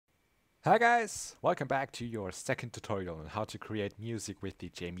Hi guys! Welcome back to your second tutorial on how to create music with the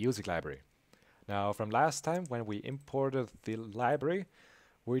JMusic library. Now from last time when we imported the library,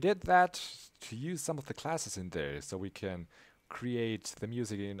 we did that to use some of the classes in there so we can create the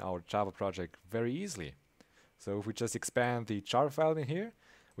music in our Java project very easily. So if we just expand the jar file in here,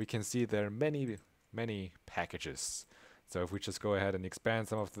 we can see there are many packages. So if we just go ahead and expand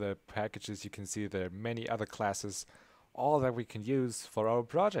some of the packages, you can see there are many other classes, all that we can use for our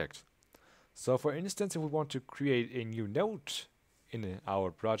project. So for instance, if we want to create a new note in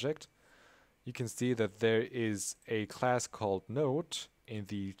our project, you can see that there is a class called note in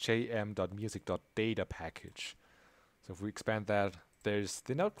the jm.music.data package. So if we expand that, there's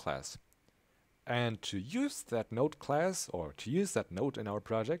the note class. And to use that note class, or to use that note in our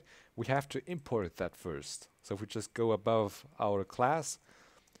project, we have to import that first. So if we just go above our class,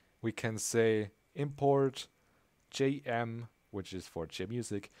 we can say import jm, which is for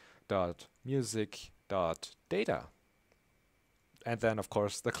JMusic, .music.data, and then of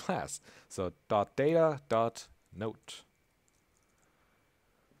course the class, so .data.note.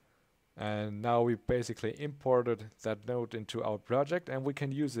 And now we basically imported that note into our project and we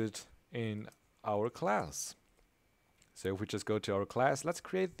can use it in our class. So if we just go to our class, let's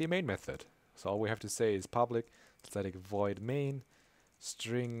create the main method. So all we have to say is public static void main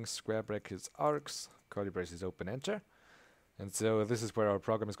string square brackets args curly braces open enter. And so this is where our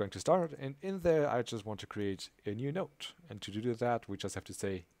program is going to start, and in there I just want to create a new note. And to do that, we just have to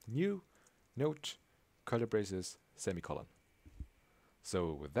say new note curly braces semicolon.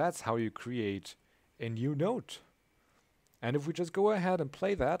 So that's how you create a new note. And if we just go ahead and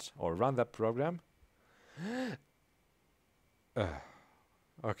play that, or run that program,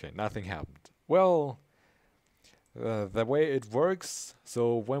 okay, nothing happened. Well, the way it works,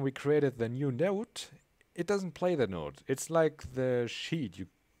 so when we created the new note, it doesn't play the note. It's like the sheet you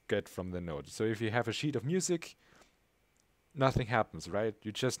get from the note. So if you have a sheet of music, nothing happens, right?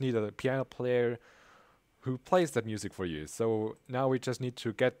 You just need a piano player who plays that music for you. So now we just need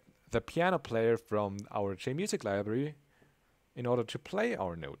to get the piano player from our JMusic library in order to play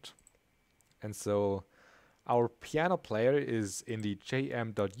our note. And so our piano player is in the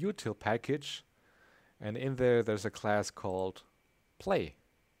jm.util package, and in there's a class called play.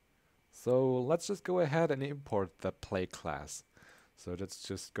 So let's just go ahead and import the play class. So let's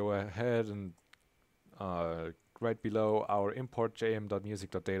just go ahead and right below our import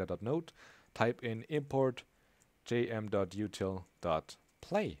jm.music.data.note, type in import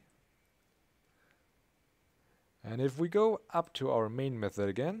jm.util.play. And if we go up to our main method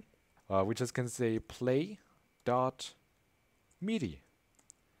again, we just can say play.midi.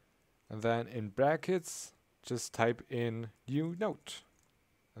 And then in brackets, just type in new note.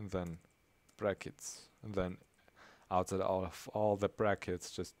 And then brackets, and then outside of all the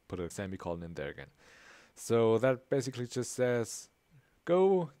brackets just put a semicolon in there again. So that basically just says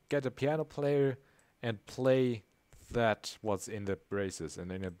go get a piano player and play that what's in the braces,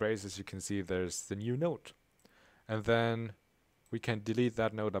 and in the braces you can see there's the new note, and then we can delete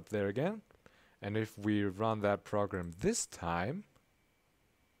that note up there again. And if we run that program this time,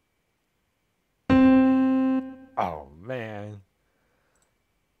 oh man,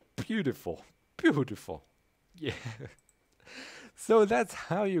 beautiful, beautiful. Yeah. So that's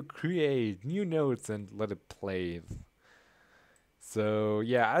how you create new notes and let it play. So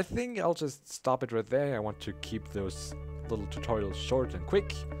yeah, I think I'll just stop it right there. I want to keep those little tutorials short and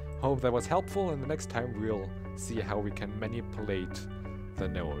quick. Hope that was helpful, and the next time we'll see how we can manipulate the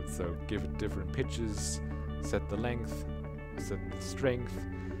note. So give it different pitches, set the length, set the strength,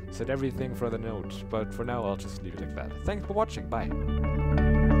 set everything for the note. But for now I'll just leave it like that. Thanks for watching, bye.